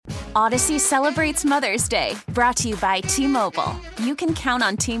Odyssey celebrates Mother's Day, brought to you by T-Mobile. You can count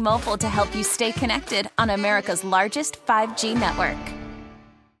on T-Mobile to help you stay connected on America's largest 5G network.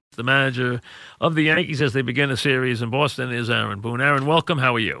 The manager of the Yankees as they begin a series in Boston is Aaron Boone. Aaron, welcome.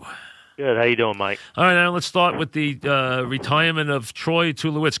 How are you? Good. How you doing, Mike? All right, Aaron, let's start with the retirement of Troy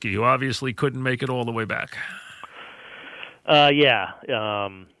Tulowitzki, who obviously couldn't make it all the way back. A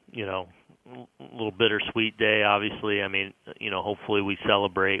little bittersweet day, obviously. I mean, hopefully we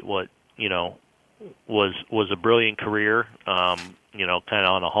celebrate what, was a brilliant career, kind of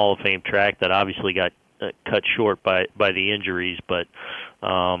on a Hall of Fame track that obviously got cut short by the injuries. But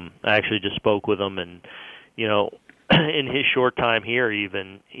I actually just spoke with him, and, in his short time here,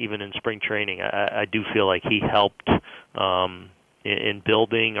 even in spring training, I do feel like he helped in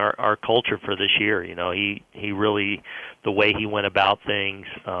building our culture for this year. He really, the way he went about things,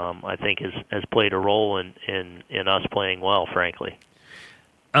 I think has played a role in us playing well, frankly.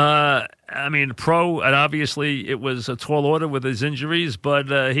 Pro, and obviously it was a tall order with his injuries,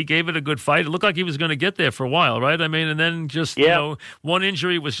 but he gave it a good fight. It looked like he was going to get there for a while, right? And then just, one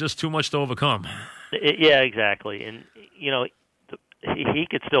injury was just too much to overcome. Yeah, exactly. And, he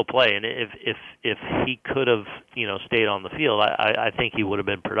could still play, and if he could have stayed on the field, I think he would have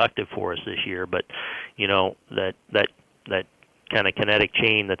been productive for us this year. But that kind of kinetic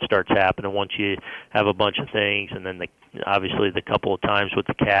chain that starts happening once you have a bunch of things, and then obviously the couple of times with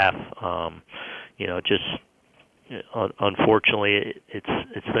the calf, unfortunately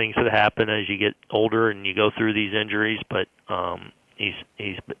it's things that happen as you get older and you go through these injuries. But he's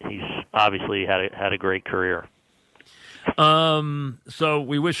obviously had a great career. So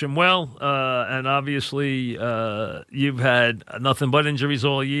we wish him well, and obviously you've had nothing but injuries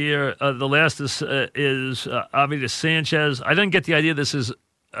all year. The last is Avidas Sanchez. I didn't get the idea this is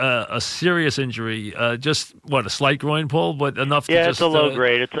a serious injury. Just a slight groin pull, but enough to just... Yeah, it's a low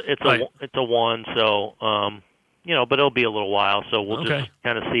grade. It's a 1, so but it'll be a little while. So we'll just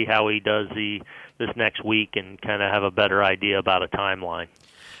kind of see how he does this next week and kind of have a better idea about a timeline.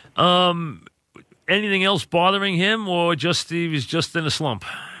 Anything else bothering him, or he was just in a slump?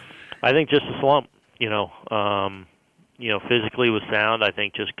 I think just a slump. Physically was sound. I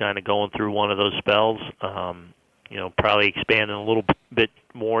think just kind of going through one of those spells. Probably expanding a little bit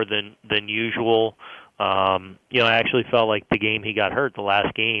more than usual. I actually felt like the game he got hurt, the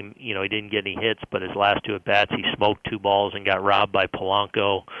last game, he didn't get any hits, but his last 2 at-bats, he smoked 2 balls and got robbed by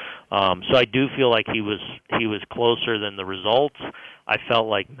Polanco. So I do feel like he was closer than the results. I felt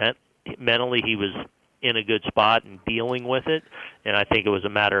like mentally he was in a good spot and dealing with it, and I think it was a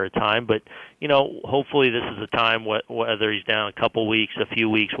matter of time. But, hopefully this is a time, whether he's down a couple weeks, a few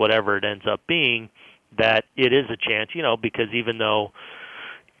weeks, whatever it ends up being, that it is a chance, because even though,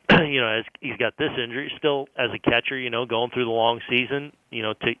 as he's got this injury, still as a catcher, going through the long season,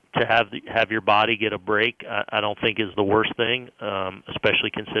 to have your body get a break, I don't think is the worst thing,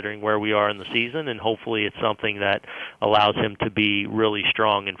 especially considering where we are in the season. And hopefully it's something that allows him to be really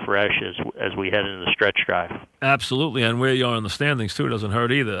strong and fresh as we head into the stretch drive. Absolutely, and where you are in the standings too doesn't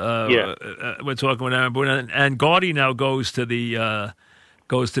hurt either. We're talking with Aaron Boone, and Gardy now goes to the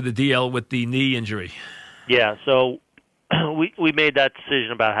DL with the knee injury. Yeah, so. We made that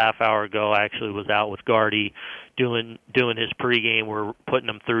decision about a half hour ago. I actually was out with Gardy doing his pregame. We're putting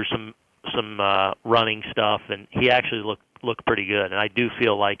him through some running stuff, and he actually looked pretty good. And I do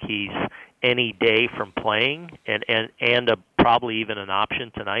feel like he's any day from playing, and probably even an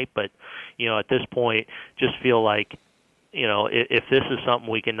option tonight. But at this point, just feel like if this is something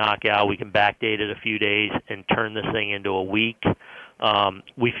we can knock out, we can backdate it a few days and turn this thing into a week.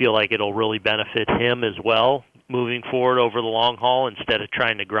 We feel like it'll really benefit him as well moving forward over the long haul, instead of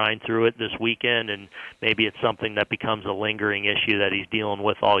trying to grind through it this weekend, and maybe it's something that becomes a lingering issue that he's dealing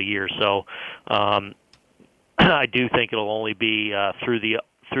with all year. So I do think it'll only be through the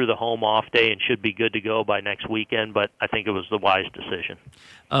home off day and should be good to go by next weekend, but I think it was the wise decision.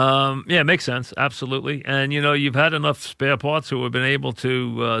 It makes sense, absolutely. And, you've had enough spare parts who have been able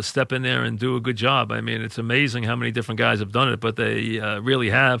to step in there and do a good job. I mean, it's amazing how many different guys have done it, but they really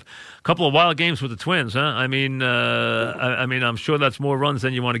have. A couple of wild games with the Twins, huh? I'm sure that's more runs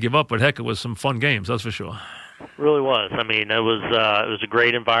than you want to give up, but heck, it was some fun games, that's for sure. Really was. I mean, it was a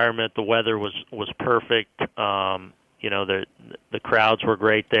great environment. The weather was perfect. The crowds were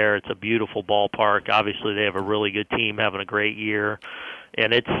great there. It's a beautiful ballpark. Obviously, they have a really good team having a great year,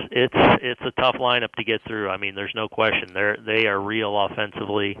 and it's a tough lineup to get through. I mean, there's no question. They are real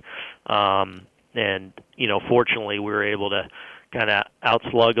offensively, and fortunately, we were able to kind of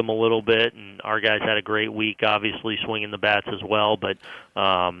outslug them a little bit, and our guys had a great week. Obviously, swinging the bats as well, but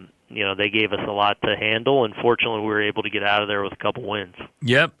they gave us a lot to handle, and fortunately we were able to get out of there with a couple wins.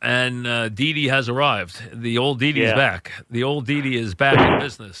 Yep, and Didi has arrived. The old Didi is back. The old Didi is back in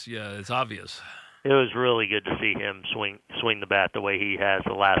business. Yeah, it's obvious. It was really good to see him swing the bat the way he has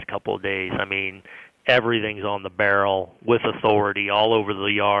the last couple of days. I mean, everything's on the barrel with authority all over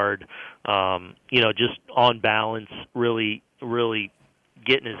the yard. Just on balance, really, really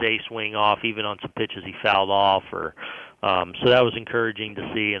getting his A swing off, even on some pitches he fouled off. So that was encouraging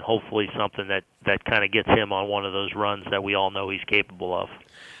to see, and hopefully something that kind of gets him on one of those runs that we all know he's capable of.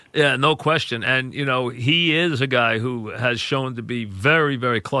 Yeah, no question. And, he is a guy who has shown to be very,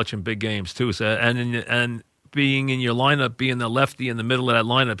 very clutch in big games, too. So, and being in your lineup, being the lefty in the middle of that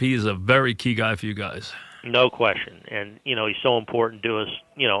lineup, he is a very key guy for you guys. No question. And, he's so important to us,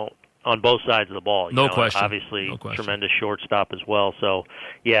 on both sides of the ball. No question. Obviously, tremendous shortstop as well. So,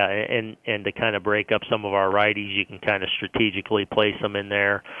 yeah, and to kind of break up some of our righties, you can kind of strategically place them in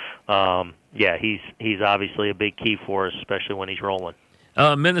there. He's obviously a big key for us, especially when he's rolling.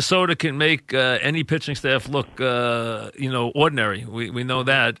 Minnesota can make any pitching staff look, ordinary. We know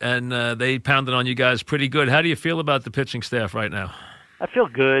that, and they pounded on you guys pretty good. How do you feel about the pitching staff right now? I feel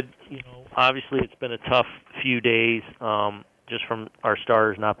good. Obviously it's been a tough few days, just from our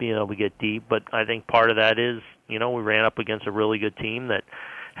starters not being able to get deep. But I think part of that is, we ran up against a really good team that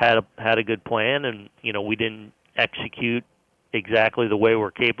had a good plan, and we didn't execute exactly the way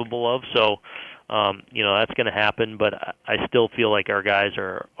we're capable of. So. That's going to happen, but I still feel like our guys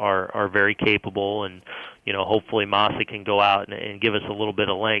are very capable, and hopefully Massa can go out and give us a little bit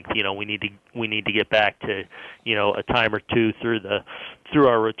of length. We need to get back to a time or two through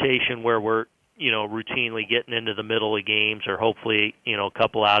our rotation where we're routinely getting into the middle of games, or hopefully a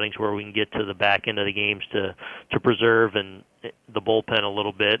couple outings where we can get to the back end of the games to preserve and the bullpen a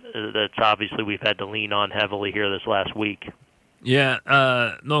little bit. That's obviously we've had to lean on heavily here this last week.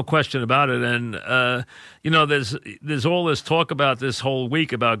 Yeah, no question about it. And, there's all this talk about this whole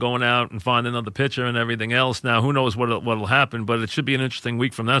week about going out and finding another pitcher and everything else. Now, who knows what'll happen, but it should be an interesting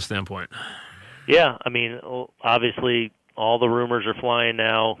week from that standpoint. Yeah, I mean, obviously all the rumors are flying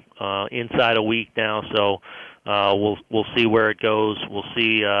now, inside a week now, so we'll see where it goes. We'll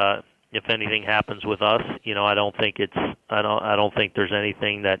see if anything happens with us. I don't think there's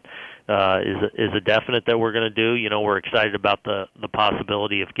anything that is a definite that we're going to do. We're excited about the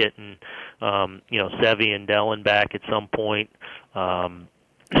possibility of getting Sevy and Dellin back at some point. How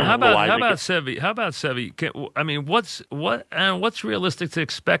about Sevy? How about Sevy? What's realistic to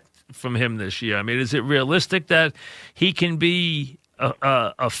expect from him this year? I mean, is it realistic that he can be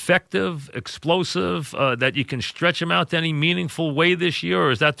effective, explosive, that you can stretch him out to any meaningful way this year,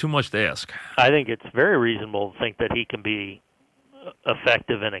 or is that too much to ask? I think it's very reasonable to think that he can be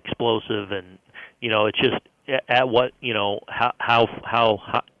effective and explosive, and it's just at what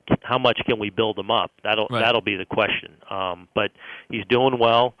how much can we build him up? That'll be the question. But he's doing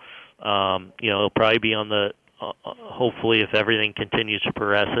well. He'll probably be on the. Hopefully, if everything continues to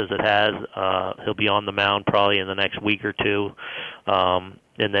progress as it has, he'll be on the mound probably in the next week or two,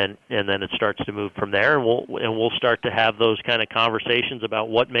 and then it starts to move from there, and we'll start to have those kind of conversations about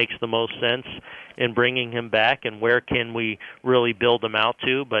what makes the most sense in bringing him back and where can we really build him out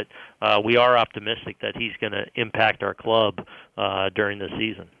to. But we are optimistic that he's going to impact our club during the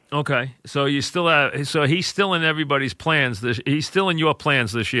season. Okay, so he's still in everybody's plans. He's still in your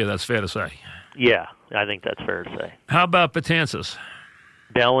plans this year. That's fair to say. Yeah, I think that's fair to say. How about Betances?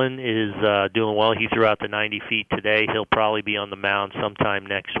 Dellin is doing well. He threw out the 90 feet today. He'll probably be on the mound sometime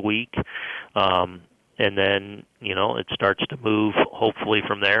next week. And then, it starts to move hopefully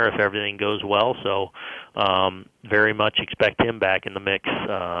from there if everything goes well. So very much expect him back in the mix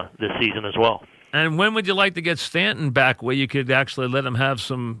this season as well. And when would you like to get Stanton back where you could actually let him have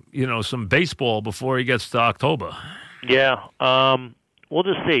some baseball before he gets to October? Yeah. We'll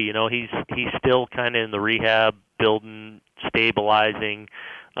just see. He's still kind of in the rehab, building, stabilizing.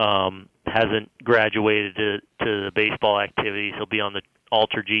 Hasn't graduated to the baseball activities. He'll be on the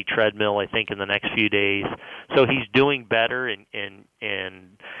Alter G treadmill, I think, in the next few days. So he's doing better,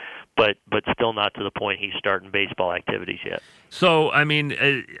 but still not to the point he's starting baseball activities yet. So I mean,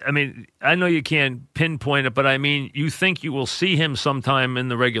 I know you can't pinpoint it, but I mean, you think you will see him sometime in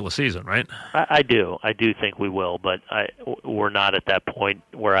the regular season, right? I do think we will, but we're not at that point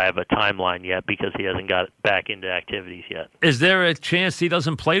where I have a timeline yet because he hasn't got back into activities yet. Is there a chance he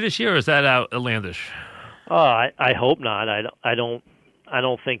doesn't play this year, or is that outlandish? I hope not. I don't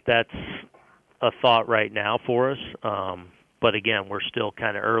think that's a thought right now for us. But again, we're still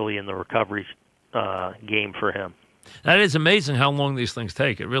kind of early in the recovery game for him. That is amazing how long these things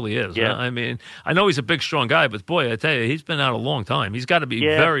take. It really is. Yeah. I mean, I know he's a big, strong guy, but boy, I tell you, he's been out a long time. He's got to be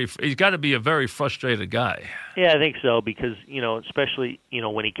he's got to be a very frustrated guy. Yeah, I think so because especially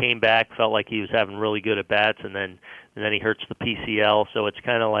when he came back, felt like he was having really good at bats, and then he hurts the PCL. So it's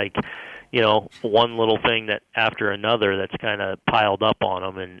kind of like one little thing that after another that's kind of piled up on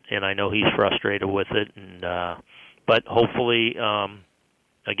him, and I know he's frustrated with it. And but hopefully,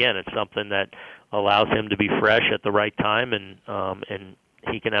 again, it's something that allows him to be fresh at the right time, and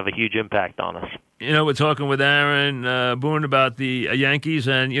he can have a huge impact on us. We're talking with Aaron Boone about the Yankees,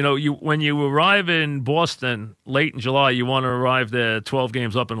 and when you arrive in Boston late in July, you want to arrive there 12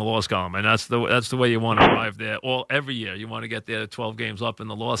 games up in the loss column, and that's the way you want to arrive there. Every year, you want to get there 12 games up in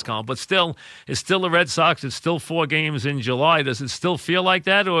the loss column. But still, it's still the Red Sox. It's still 4 games in July. Does it still feel like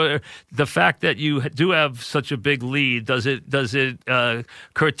that, or the fact that you do have such a big lead does it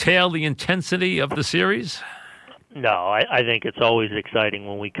curtail the intensity of the series? No, I think it's always exciting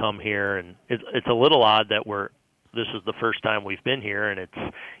when we come here, and it's a little odd that this is the first time we've been here, and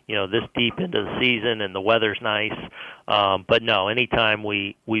it's this deep into the season, and the weather's nice. But no, anytime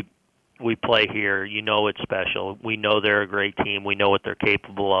we play here, it's special. We know they're a great team. We know what they're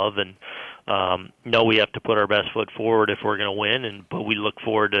capable of, and know we have to put our best foot forward if we're going to win. But we look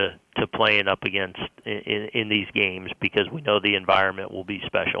forward to playing up against in these games because we know the environment will be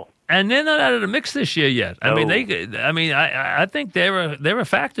special. And they're not out of the mix this year yet. No. I think they're a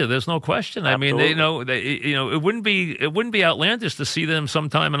factor. There's no question. Absolutely. It wouldn't be outlandish to see them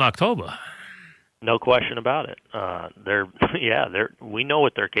sometime in October. No question about it. We know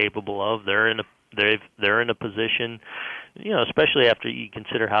what they're capable of. They're in a position, especially after you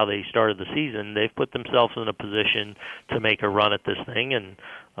consider how they started the season. They've put themselves in a position to make a run at this thing, and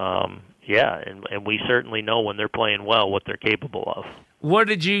we certainly know when they're playing well what they're capable of. What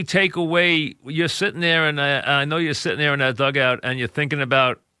did you take away? You're sitting there, and I know you're sitting there in that dugout, and you're thinking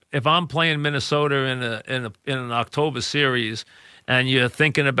about if I'm playing Minnesota in an October series, and you're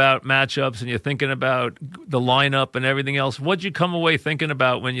thinking about matchups, and you're thinking about the lineup and everything else. What'd you come away thinking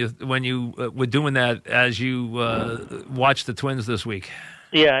about when you were doing that as you watched the Twins this week?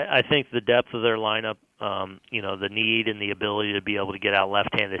 Yeah, I think the depth of their lineup, the need and the ability to be able to get out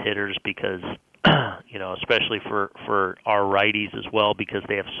left-handed hitters because, especially for our righties as well, because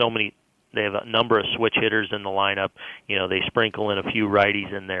they have a number of switch hitters in the lineup. They sprinkle in a few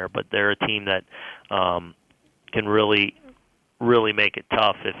righties in there, but they're a team that can really make it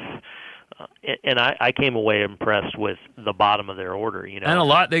tough and I came away impressed with the bottom of their order,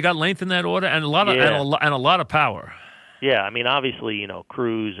 And they got length in that order and a lot of power. Yeah, obviously,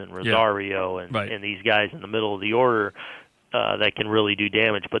 Cruz and Rosario and these guys in the middle of the order that can really do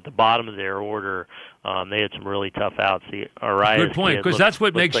damage, but the bottom of their order, they had some really tough outs. Good point, because that's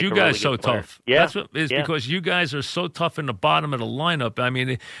what makes you guys so tough. Yeah, because you guys are so tough in the bottom of the lineup.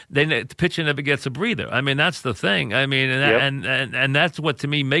 The pitcher never gets a breather. That's the thing. And that's what to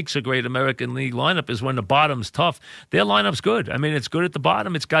me makes a great American League lineup is when the bottom's tough. Their lineup's good. It's good at the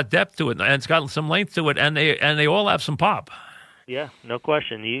bottom. It's got depth to it, and it's got some length to it, and they all have some pop. Yeah, no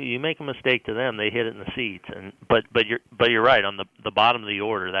question. You make a mistake to them, they hit it in the seats. But you're right on the bottom of the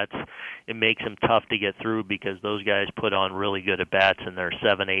order. It makes them tough to get through because those guys put on really good at bats and they're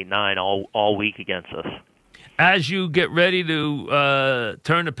 7, 8, 9 all week against us. As you get ready to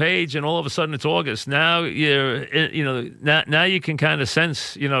turn the page, and all of a sudden it's August. Now now you can kind of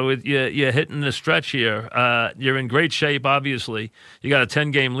sense, you're hitting the stretch here. You're in great shape. Obviously, you got a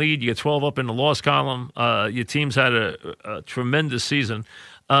 10-game lead. You get 12 up in the loss column. Your team's had a tremendous season.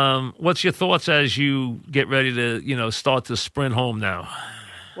 What's your thoughts as you get ready to start to sprint home now?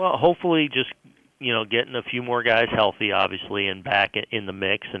 Well, hopefully, just getting a few more guys healthy, obviously, and back in the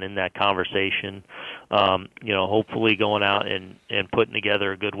mix and in that conversation. Hopefully going out and putting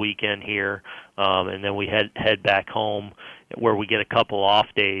together a good weekend here, and then we head back home where we get a couple off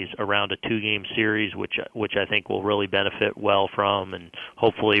days around a 2-game series, which I think will really benefit well from, and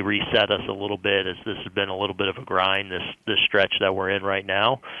hopefully reset us a little bit as this has been a little bit of a grind this stretch that we're in right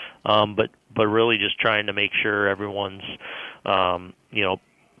now. But really just trying to make sure everyone's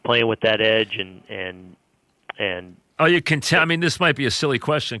playing with that edge and are you content? This might be a silly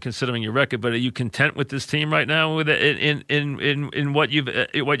question considering your record, but are you content with this team right now? With in what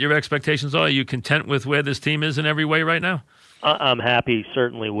your expectations are? Are you content with where this team is in every way right now? I'm happy,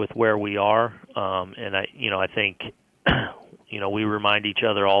 certainly, with where we are, and I think we remind each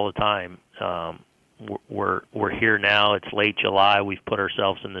other all the time. We're here now. It's late July. We've put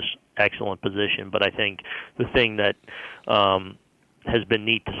ourselves in this excellent position, but I think the thing that has been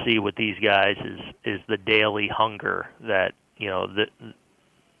neat to see with these guys is the daily hunger that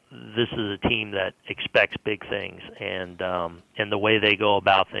this is a team that expects big things, and the way they go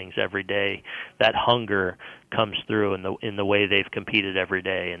about things every day, that hunger comes through in the way they've competed every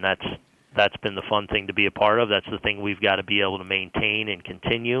day, and that's been the fun thing to be a part of. That's the thing we've got to be able to maintain and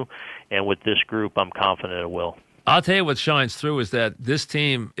continue, and with this group, I'm confident it will. I'll tell you what shines through is that this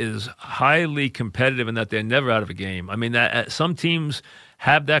team is highly competitive and that they're never out of a game. I mean, that some teams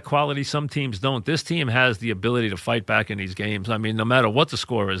have that quality, some teams don't. This team has the ability to fight back in these games. I mean, no matter what the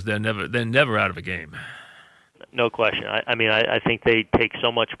score is, they're never out of a game. No question. I think they take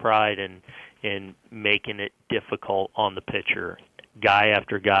so much pride in making it difficult on the pitcher, guy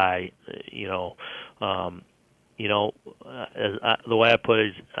after guy. The way I put it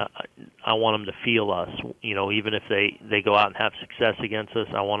is, I want them to feel us. Even if they go out and have success against us,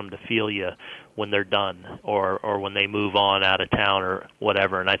 I want them to feel you when they're done, or when they move on out of town or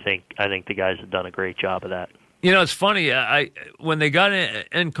whatever. And I think the guys have done a great job of that. It's funny. When they got in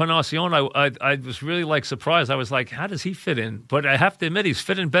Encarnacion, I was really surprised. I was like, how does he fit in? But I have to admit, he's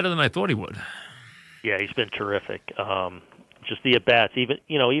fit in better than I thought he would. Yeah, he's been terrific. Just the at-bats,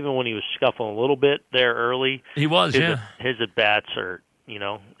 even when he was scuffling a little bit there early. He was, his at-bats are,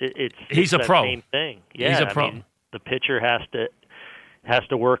 he's a pro. Same thing. Yeah, he's a pro. The pitcher has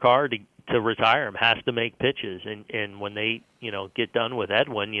to work hard to retire him, has to make pitches, and when they, get done with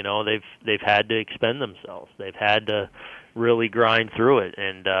Edwin, they've had to expend themselves. They've had to really grind through it,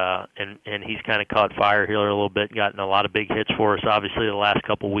 and he's kind of caught fire here a little bit, gotten a lot of big hits for us, obviously, the last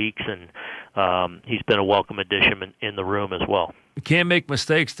couple weeks, and he's been a welcome addition in the room as well. You can't make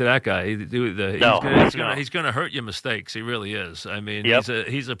mistakes to that guy. He's going to hurt your mistakes. He really is. I mean, yep.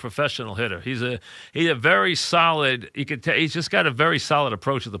 He's a professional hitter. He's a very solid. He's just got a very solid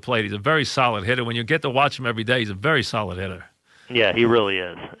approach to the plate. He's a very solid hitter. When you get to watch him every day, he's a very solid hitter. Yeah, he really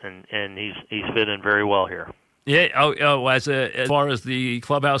is, and he's fit in very well here. Yeah. As far as the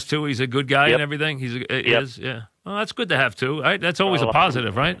clubhouse too, he's a good guy and everything. He is. Yeah. Well, that's good to have too. Right? That's always a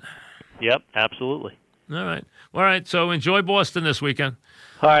positive, right? Yep, absolutely. All right. So enjoy Boston this weekend.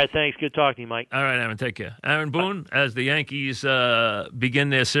 All right, thanks. Good talking to you, Mike. All right, Aaron, take care. Aaron Boone, as the Yankees begin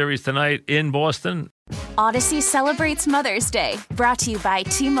their series tonight in Boston. Odyssey celebrates Mother's Day, brought to you by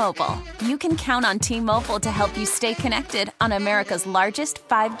T-Mobile. You can count on T-Mobile to help you stay connected on America's largest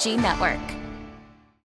 5G network.